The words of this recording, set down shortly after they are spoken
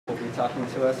talking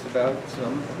to us about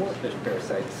some more fish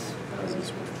parasites.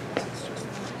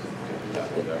 You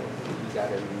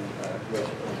got it.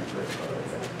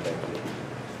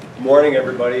 Morning,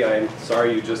 everybody. I'm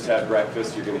sorry you just had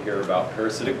breakfast. You're going to hear about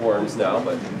parasitic worms now,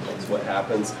 but that's what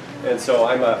happens. And so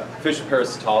I'm a fish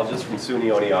parasitologist from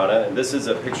SUNY Oneonta, and this is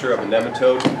a picture of a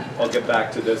nematode. I'll get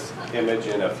back to this image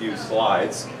in a few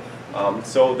slides.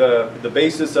 So the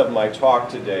basis of my talk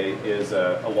today is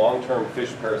a long-term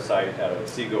fish parasite at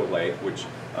Otsego Lake, which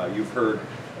you've heard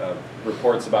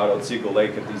reports about Otsego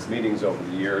Lake at these meetings over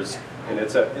the years, and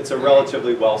it's a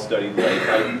relatively well-studied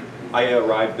lake. I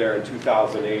arrived there in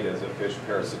 2008 as a fish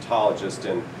parasitologist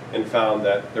and found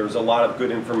that there was a lot of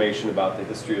good information about the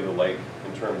history of the lake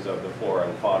in terms of the flora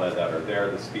and fauna that are there,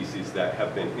 the species that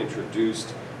have been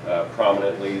introduced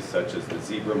prominently, such as the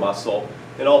zebra mussel,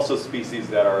 and also species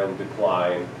that are in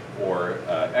decline or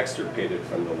extirpated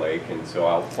from the lake. And so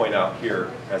I'll point out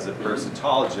here, as a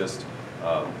parasitologist,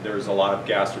 there's a lot of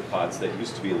gastropods that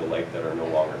used to be in the lake that are no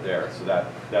longer there. So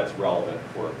that's relevant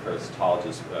for a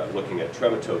parasitologist looking at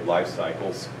trematode life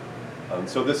cycles.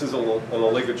 So this is an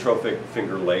oligotrophic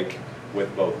finger lake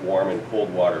with both warm and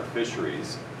cold water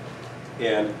fisheries.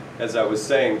 And as I was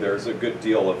saying, there's a good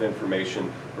deal of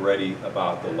information already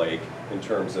about the lake in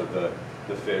terms of the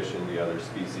fish and the other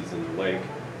species in the lake.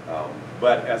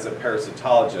 But as a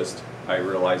parasitologist, I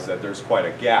realized that there's quite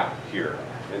a gap here.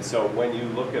 And so when you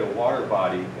look at a water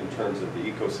body in terms of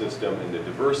the ecosystem and the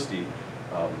diversity,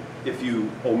 if you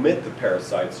omit the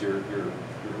parasites, you're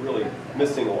really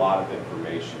missing a lot of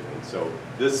information. And so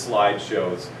this slide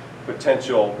shows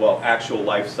potential, well, actual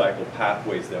life cycle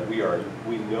pathways that we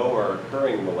know are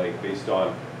occurring in the lake based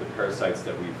on the parasites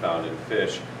that we found in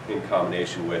fish. In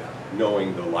combination with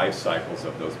knowing the life cycles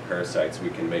of those parasites, we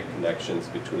can make connections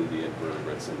between the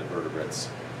invertebrates and the vertebrates.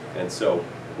 And so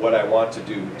what I want to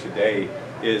do today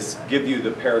is give you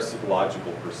the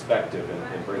parasitological perspective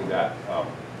and bring that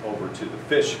over to the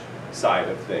fish side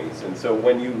of things. And so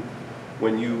when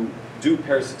you do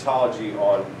parasitology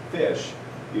on fish,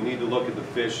 you need to look at the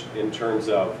fish in terms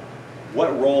of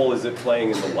what role is it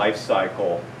playing in the life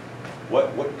cycle,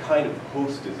 what kind of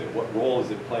host is it, what role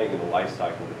is it playing in the life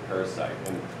cycle of the parasite.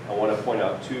 And I want to point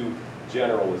out two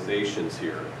generalizations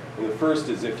here. And the first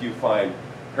is if you find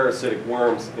parasitic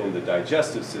worms in the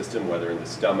digestive system, whether in the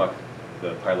stomach,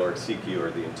 the pyloric ceca,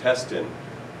 or the intestine,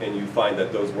 and you find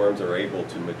that those worms are able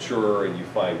to mature and you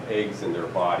find eggs in their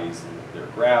bodies and they're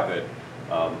gravid,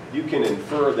 you can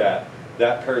infer that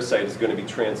that parasite is going to be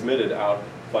transmitted out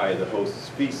by the host's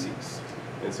feces.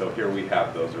 And so here we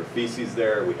have those are feces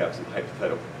there, we have some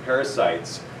hypothetical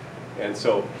parasites, and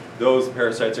so those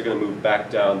parasites are going to move back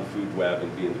down the food web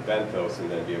and be in the benthos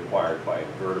and then be acquired by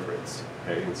invertebrates.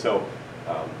 Okay? And so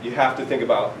you have to think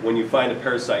about when you find a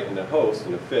parasite in a host,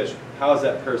 in a fish, how is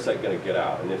that parasite going to get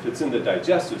out? And if it's in the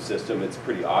digestive system, it's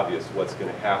pretty obvious what's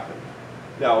going to happen.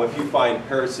 Now, if you find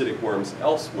parasitic worms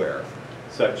elsewhere,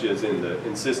 such as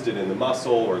encysted in the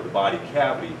muscle or the body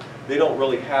cavity, they don't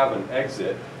really have an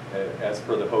exit as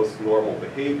per the host's normal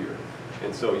behavior.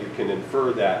 And so you can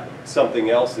infer that something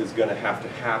else is going to have to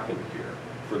happen here.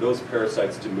 For those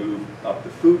parasites to move up the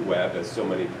food web, as so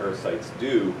many parasites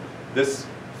do, this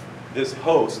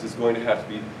host is going to have to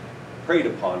be preyed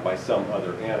upon by some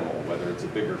other animal, whether it's a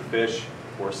bigger fish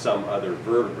or some other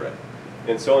vertebrate.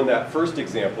 And so in that first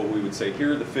example, we would say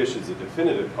here the fish is a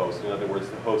definitive host, in other words,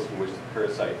 the host in which the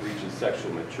parasite reaches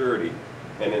sexual maturity.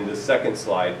 And in this second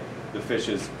slide, the fish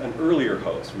is an earlier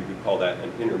host. We could call that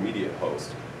an intermediate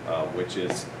host, which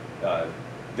is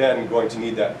then going to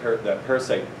need that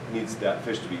parasite needs that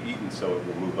fish to be eaten so it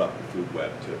will move up the food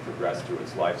web to progress through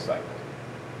its life cycle.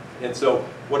 And so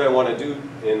what I want to do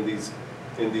in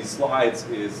these slides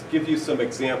is give you some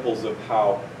examples of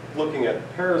how looking at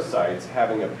parasites,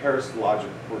 having a parasitological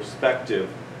perspective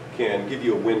can give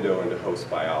you a window into host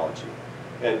biology.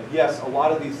 And yes, a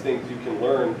lot of these things you can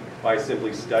learn by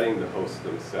simply studying the hosts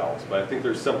themselves, but I think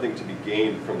there's something to be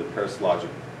gained from the parasitological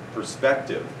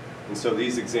perspective. And so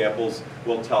these examples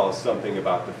will tell us something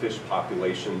about the fish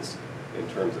populations in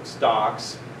terms of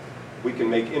stocks. We can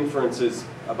make inferences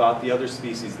about the other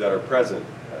species that are present,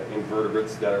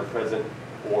 invertebrates that are present,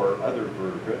 or other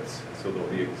vertebrates. So there'll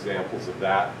be examples of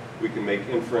that. We can make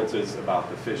inferences about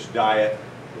the fish diet,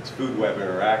 its food web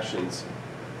interactions.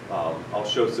 I'll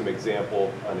show an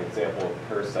example of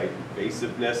parasite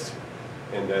invasiveness,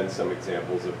 and then some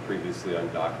examples of previously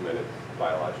undocumented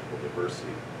biological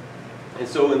diversity. And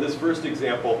so in this first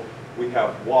example, we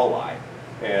have walleye,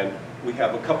 and we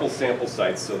have a couple sample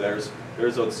sites. So there's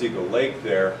Otsego Lake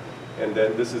there, and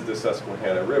then this is the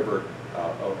Susquehanna River,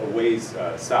 a ways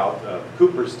south of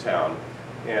Cooperstown.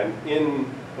 And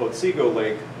in Otsego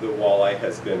Lake, the walleye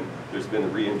there's been a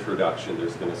reintroduction,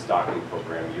 there's been a stocking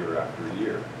program year after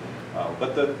year.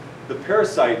 But the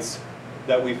parasites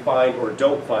that we find or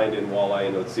don't find in walleye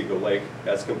in Otsego Lake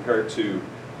as compared to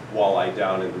walleye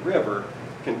down in the river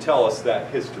can tell us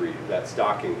that history, that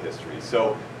stocking history.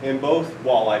 So in both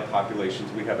walleye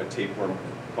populations we have a tapeworm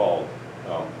called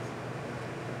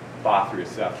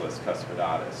Bothriocephalus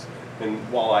cuspidatus. And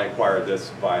walleye acquired this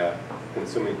via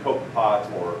consuming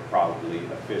copepods or probably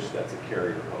a fish that's a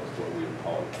carrier host, what we would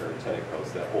call a paratenic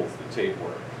host that holds the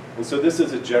tapeworm. And so this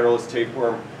is a generalist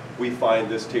tapeworm. We find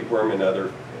this tapeworm in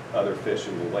other fish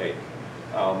in the lake.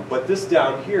 But this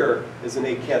down here is an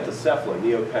acanthocephalin,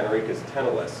 Neochinorhynchus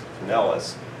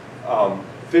tenalis.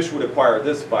 Fish would acquire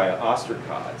this via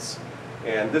ostracods.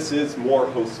 And this is more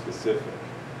host specific.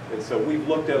 And so we've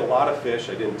looked at a lot of fish.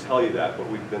 I didn't tell you that, but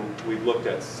we've looked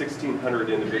at 1,600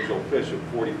 individual fish of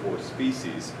 44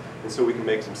 species. And so we can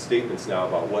make some statements now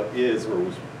about what is or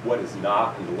what is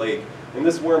not in the lake. And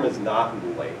this worm is not in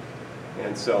the lake.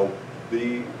 And so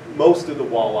most of the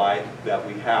walleye that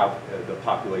we have, the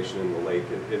population in the lake,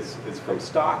 is from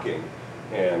stocking.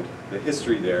 And the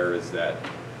history there is that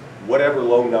whatever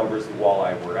low numbers the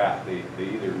walleye were at, they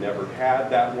either never had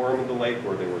that worm in the lake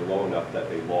or they were low enough that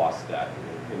they lost that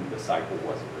and the cycle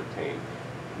wasn't retained.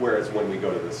 Whereas when we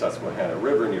go to the Susquehanna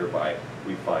River nearby,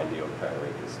 we find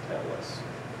Neochinorhynchus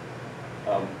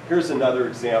tenalis. Here's another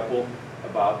example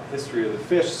about history of the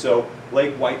fish. So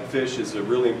lake whitefish is a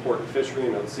really important fishery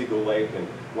in Otsego Lake, and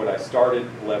when I started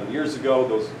 11 years ago,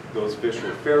 those fish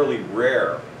were fairly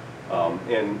rare.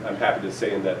 And I'm happy to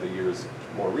say in that the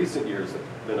more recent years,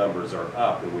 the numbers are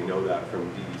up, and we know that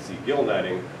from DEC gill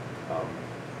netting.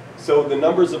 So the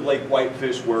numbers of lake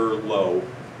whitefish were low.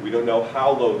 We don't know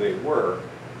how low they were,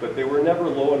 but they were never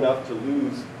low enough to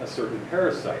lose a certain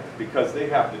parasite because they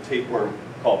have the tapeworm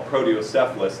called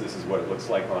Proteocephalus. This is what it looks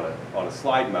like on a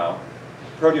slide mount.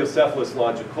 Proteocephalus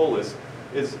longicollis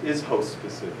is host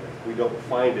specific. We don't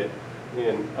find it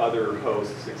in other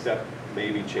hosts except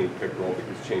maybe chain pickerel,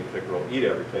 because chain pickerel eat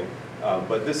everything.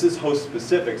 But this is host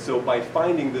specific. So by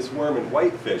finding this worm in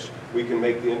whitefish, we can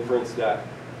make the inference that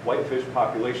whitefish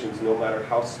populations, no matter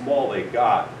how small they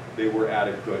got, they were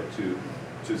adequate to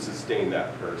sustain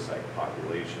that parasite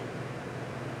population.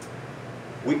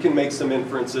 We can make some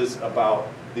inferences about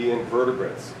the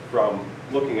invertebrates from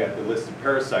looking at the list of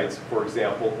parasites, for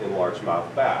example, in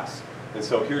largemouth bass. And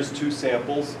so here's two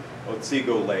samples,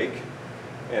 Otsego Lake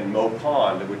and Moe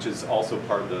Pond, which is also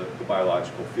part of the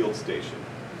biological field station.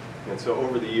 And so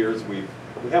over the years, we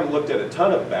haven't looked at a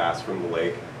ton of bass from the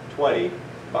lake, 20,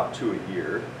 about 2 a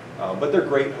year, but they're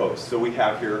great hosts. So we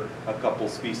have here a couple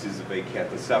species of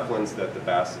acanthocephalins that the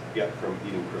bass get from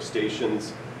eating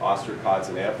crustaceans, ostracods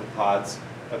and amphipods,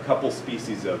 a couple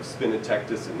species of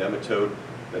Spinitectus and nematode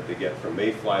that they get from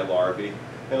mayfly larvae,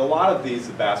 and a lot of these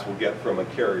the bass will get from a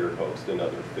carrier host,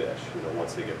 another fish.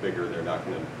 Once they get bigger, they're not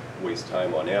going to waste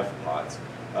time on amphipods.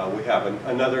 We have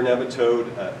another nematode,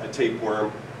 a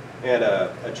tapeworm, and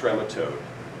a trematode.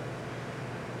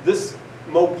 This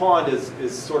Moe Pond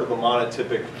is sort of a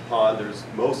monotypic pond. There's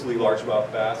mostly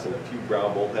largemouth bass and a few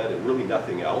brown bullhead and really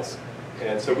nothing else.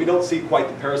 And so we don't see quite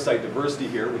the parasite diversity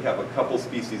here. We have a couple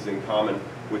species in common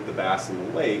with the bass in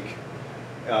the lake.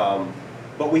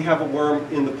 But we have a worm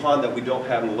in the pond that we don't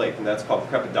have in the lake, and that's called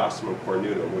Crepidostimum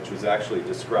cornutum, which was actually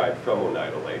described from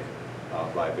Oneida Lake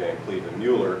by Van Cleve and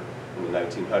Mueller in the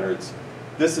 1900s.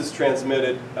 This is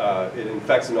transmitted, it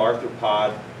infects an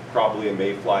arthropod, probably a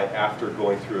mayfly, after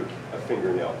going through a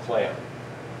fingernail clamp.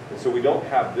 And so we don't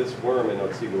have this worm in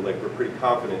Otsego Lake. We're pretty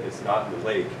confident it's not in the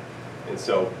lake. And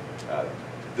so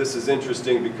this is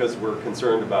interesting because we're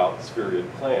concerned about spheroid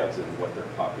clams and what their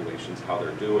populations, how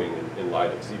they're doing in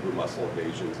light of zebra mussel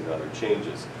invasions and other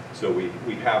changes. So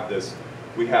we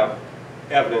have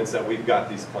evidence that we've got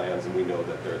these clams and we know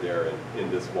that they're there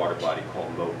in this water body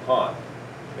called Moe Pond.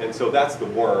 And so that's the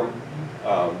worm.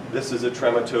 This is a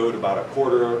trematode about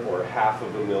 1/4 or 1/2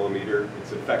 of a millimeter.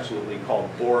 It's affectionately called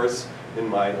Boris in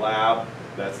my lab.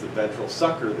 That's the ventral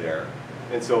sucker there.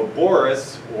 And so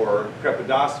Boris, or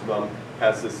Crepidostimum,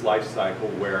 has this life cycle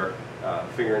where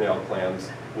fingernail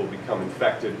clams will become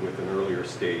infected with an earlier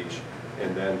stage,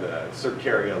 and then the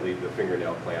cercaria leave the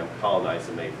fingernail clam, colonize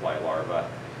the mayfly larva,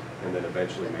 and then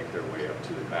eventually make their way up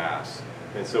to the bass.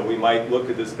 And so we might look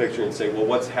at this picture and say, well,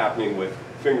 what's happening with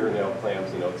fingernail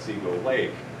clams in Otsego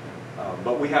Lake?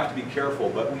 But we have to be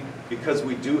careful. Because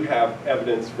we do have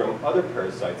evidence from other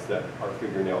parasites that our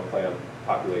fingernail clam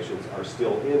populations are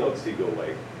still in Otsego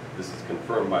Lake. This is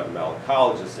confirmed by the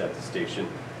malacologist at the station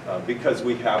because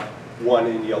we have one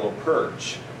in yellow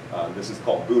perch. This is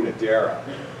called Bunadera.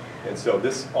 And so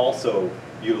this also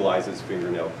utilizes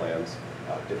fingernail clams,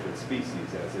 different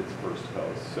species, as its first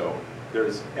host. So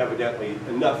there's evidently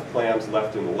enough clams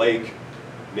left in the lake,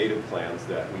 native clams,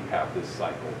 that we have this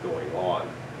cycle going on.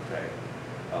 Okay.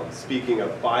 Speaking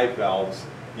of bivalves,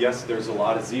 yes, there's a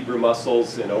lot of zebra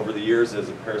mussels, and over the years as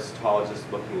a parasitologist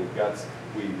looking at guts,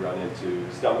 we run into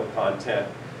stomach content,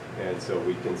 and so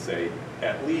we can say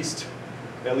at least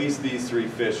these three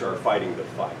fish are fighting the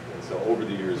fight. And so over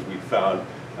the years we've found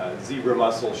zebra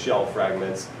mussel shell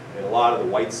fragments in a lot of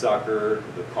the white sucker,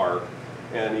 the carp,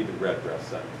 and even red breast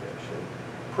sunfish. And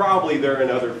probably there are in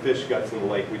other fish guts in the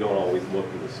lake, we don't always look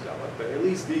in the stomach, but at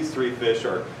least these three fish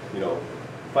are,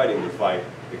 fighting the fight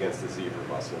against the zebra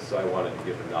mussel. So I wanted to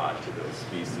give a nod to those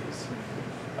species.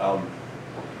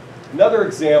 Another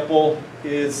example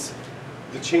is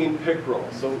the chain pickerel.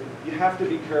 So you have to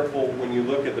be careful when you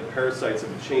look at the parasites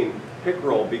of the chain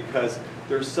pickerel, because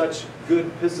they're such good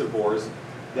piscivores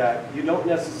that you don't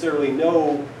necessarily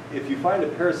know. If you find a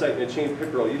parasite in a chain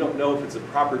pickerel, you don't know if it's a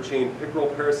proper chain pickerel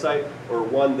parasite or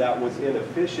one that was in a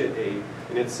fish it ate,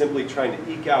 and it's simply trying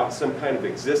to eke out some kind of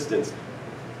existence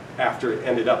after it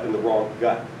ended up in the wrong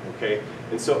gut, okay?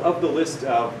 And so of the list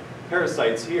of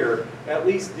parasites here, at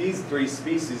least these three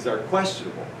species are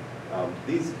questionable.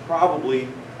 These probably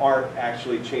aren't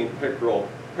actually chain pickerel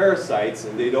parasites,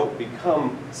 and they don't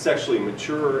become sexually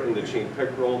mature in the chain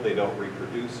pickerel. They don't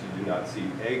reproduce. You do not see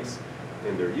eggs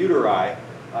in their uteri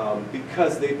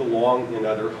because they belong in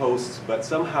other hosts, but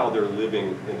somehow they're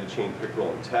living in the chain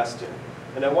pickerel intestine.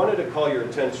 And I wanted to call your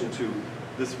attention to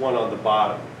this one on the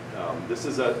bottom. This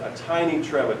is a tiny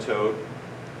trematode,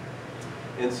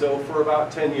 and so for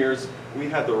about 10 years we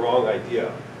had the wrong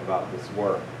idea about this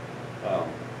worm.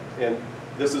 And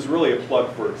this is really a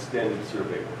plug for extended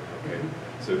survey work, okay?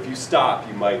 So if you stop,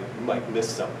 you might miss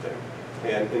something.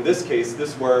 And in this case,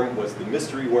 this worm was the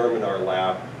mystery worm in our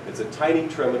lab. It's a tiny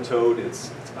trematode.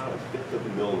 It's about 1/5 of a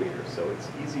millimeter, so it's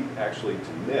easy actually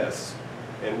to miss.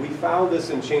 And we found this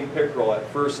in chain pickerel at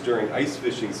first during ice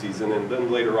fishing season, and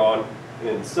then later on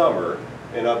in summer.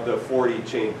 And of the 40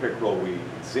 chain pickerel we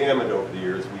examined over the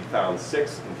years, we found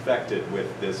 6 infected with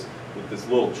this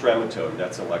little trematode.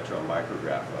 That's an electron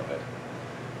micrograph of it.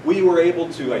 We were able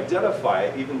to identify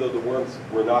it, even though the worms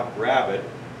were not rabid.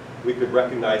 We could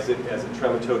recognize it as a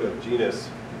trematode of genus,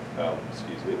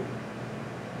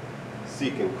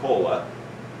 Cicincola.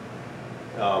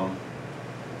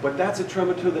 But that's a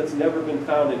trematode that's never been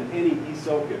found in any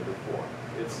Esochid before.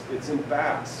 It's in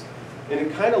bass. And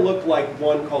it kind of looked like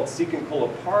one called Cicincola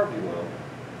parvulum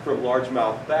from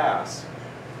largemouth bass.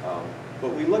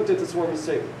 But we looked at this worm and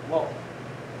said, well,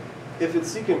 if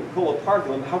it's Cicincola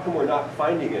parvulum, how come we're not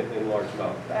finding it in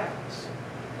largemouth bass?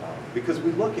 Because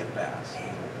we look at bass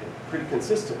pretty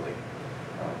consistently.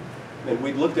 And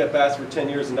we'd looked at bass for 10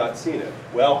 years and not seen it.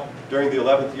 Well, during the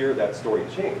 11th year, that story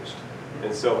changed.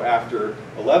 And so after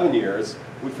 11 years,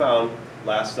 we found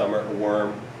last summer a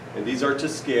worm, and these are to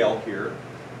scale here.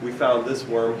 We found this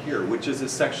worm here, which is a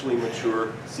sexually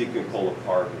mature Cicincola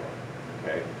parvulum.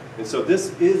 Okay? And so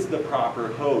this is the proper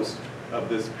host of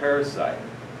this parasite.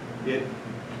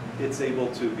 It's able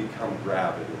to become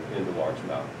rabid in the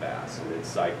largemouth bass, and its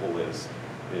cycle is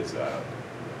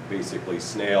basically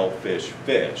snail, fish,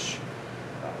 fish.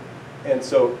 And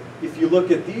so if you look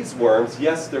at these worms,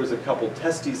 yes, there's a couple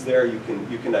testes there. You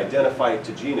can identify it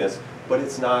to genus, but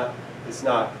it's not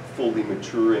fully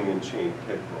maturing in chain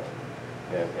pickerel.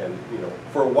 And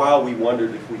for a while we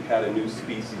wondered if we had a new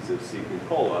species of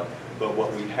Cicincola, but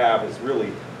what we have is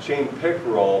really chain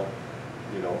pickerel,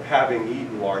 having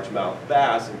eaten largemouth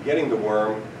bass and getting the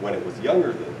worm when it was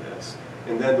younger than this,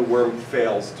 and then the worm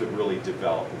fails to really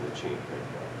develop in the chain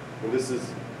pickerel. And this is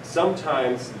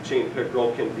sometimes the chain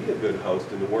pickerel can be a good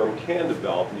host and the worm can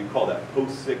develop, and you call that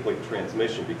post-cyclic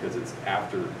transmission because it's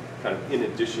after, kind of in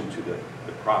addition to the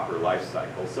proper life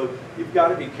cycle. So you've got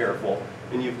to be careful,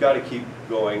 and you've got to keep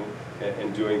going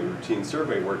and doing the routine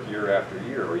survey work year after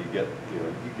year, or you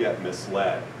get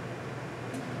misled.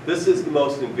 This is the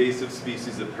most invasive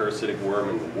species of parasitic worm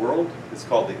in the world. It's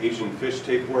called the Asian fish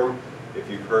tapeworm. If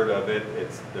you've heard of it,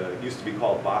 it used to be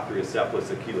called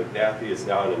Bothriocephalus achilognathi. It's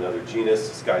now in another genus,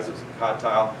 disguised as a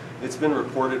cotyle. It's been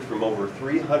reported from over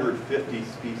 350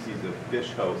 species of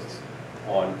fish hosts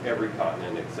on every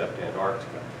continent except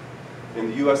Antarctica. In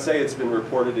the USA, it's been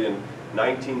reported in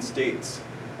 19 states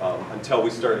until we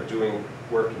started doing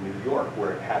work in New York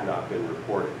where it had not been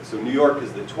reported. So New York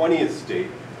is the 20th state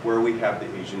where we have the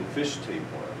Asian fish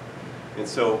tapeworm. And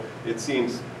so it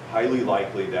seems highly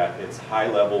likely that its high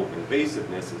level of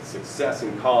invasiveness, its success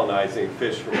in colonizing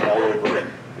fish from all over,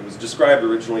 it was described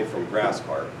originally from grass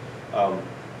carp.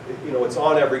 It's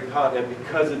on every continent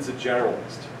because it's a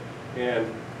generalist.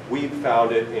 And we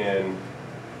found it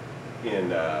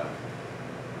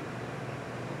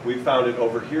we found it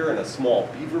over here in a small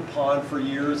beaver pond for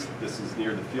years. This is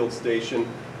near the field station,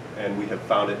 and we have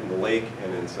found it in the lake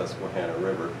and in Susquehanna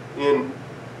River. In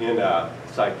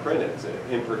cyprinids,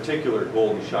 in particular,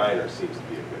 golden shiner seems to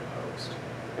be a good host.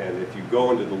 And if you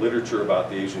go into the literature about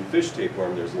the Asian fish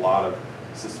tapeworm, there's a lot of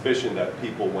suspicion that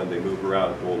people, when they move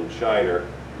around golden shiner,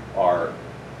 are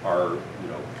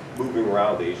moving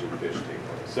around the Asian fish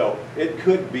tapeworm. So it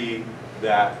could be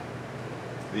that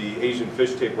the Asian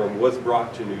fish tapeworm was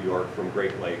brought to New York from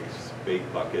Great Lakes bait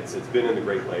buckets. It's been in the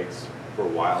Great Lakes for a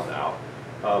while now,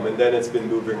 and then it's been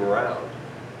moving around.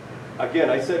 Again,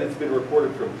 I said it's been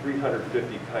reported from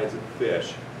 350 kinds of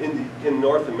fish. In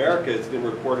North America, it's been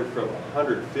reported from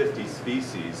 150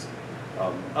 species.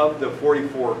 Of the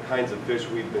 44 kinds of fish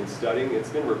we've been studying, it's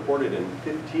been reported in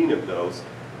 15 of those,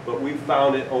 but we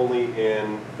found it only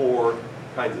in 4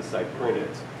 kinds of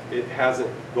cyprinids. It hasn't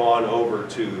gone over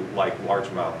to like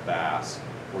largemouth bass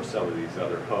or some of these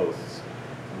other hosts.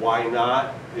 Why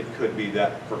not? It could be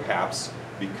that perhaps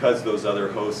because those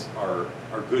other hosts are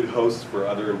good hosts for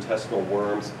other intestinal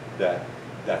worms,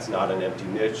 that's not an empty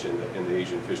niche, and the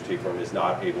Asian fish tapeworm is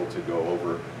not able to go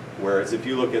over. Whereas if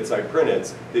you look at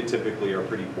cyprinids, they typically are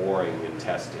pretty boring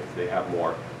intestines. They have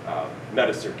more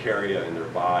metacercaria in their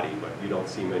body, but you don't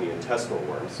see many intestinal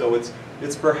worms. So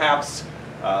it's perhaps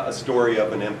a story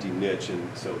of an empty niche,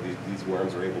 and so these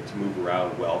worms are able to move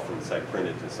around well from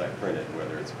cyprinid to cyprinid,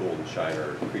 whether it's golden shiner,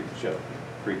 or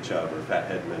creek chub, or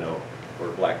fathead minnow, or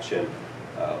black chin.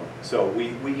 So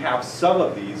we have some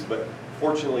of these, but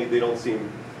fortunately they don't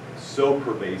seem so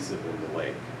pervasive in the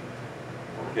lake.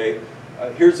 Okay,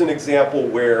 here's an example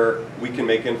where we can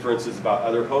make inferences about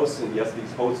other hosts, and yes,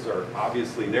 these hosts are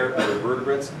obviously there, other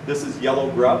vertebrates. This is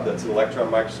yellow grub. That's an electron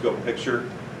microscope picture.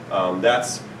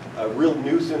 That's a real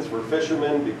nuisance for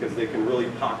fishermen because they can really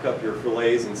pock up your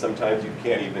fillets, and sometimes you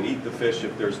can't even eat the fish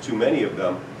if there's too many of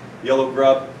them. Yellow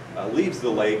grub leaves the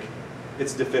lake.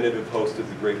 Its definitive host is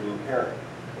the great blue heron.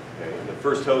 Okay? And the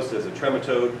first host is a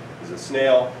trematode, is a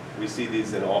snail. We see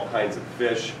these in all kinds of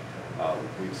fish.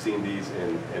 We've seen these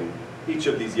in each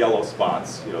of these yellow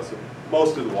spots. So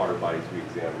most of the water bodies we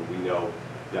examine, we know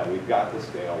that we've got the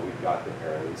snail, we've got the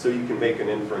heron, and so you can make an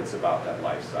inference about that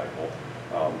life cycle.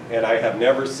 And I have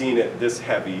never seen it this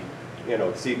heavy in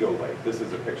Otsego Lake. This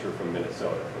is a picture from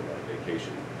Minnesota from a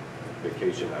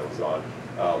vacation I was on.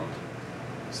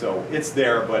 So it's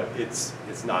there, but it's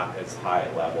not as high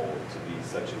a level to be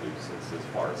such a nuisance as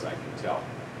far as I can tell.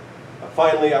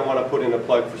 Finally, I want to put in a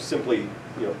plug for simply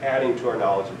adding to our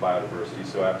knowledge of biodiversity.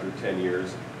 So after 10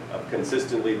 years of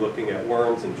consistently looking at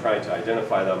worms and trying to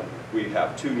identify them, we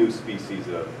have 2 new species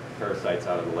of parasites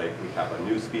out of the lake. We have a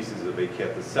new species of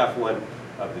acanthocephalin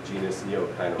of the genus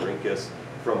Neochinorhynchus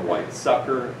from white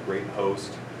sucker, great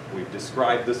host. We've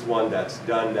described this one, that's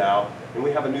done now. And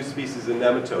we have a new species of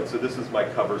nematode. So this is my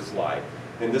cover slide.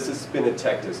 And this is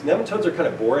Spinitectus. Nematodes are kind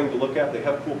of boring to look at. They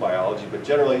have cool biology, but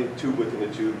generally tube within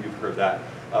a tube, you've heard that.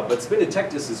 But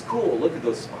Spinitectus is cool. Look at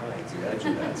those spines,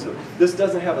 imagine that. So this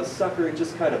doesn't have a sucker, it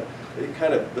just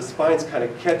the spines kind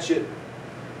of catch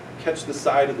the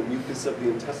side of the mucus of the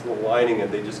intestinal lining,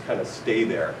 and they just kind of stay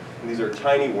there. And these are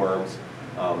tiny worms,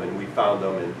 and we found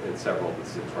them in several of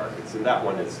the citrarchids. And that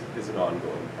one is an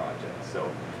ongoing project.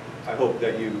 So I hope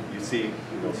that you see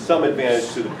some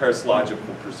advantage to the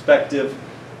parasitological perspective.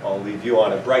 I'll leave you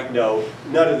on a bright note.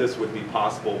 None of this would be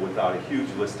possible without a huge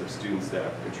list of students that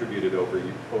have contributed over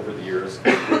the years,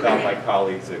 without my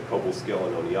colleagues at Cobleskill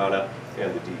and Oneonta,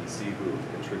 and the DEC who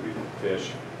contributed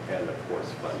fish, and of course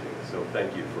funding. So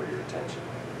thank you for your attention.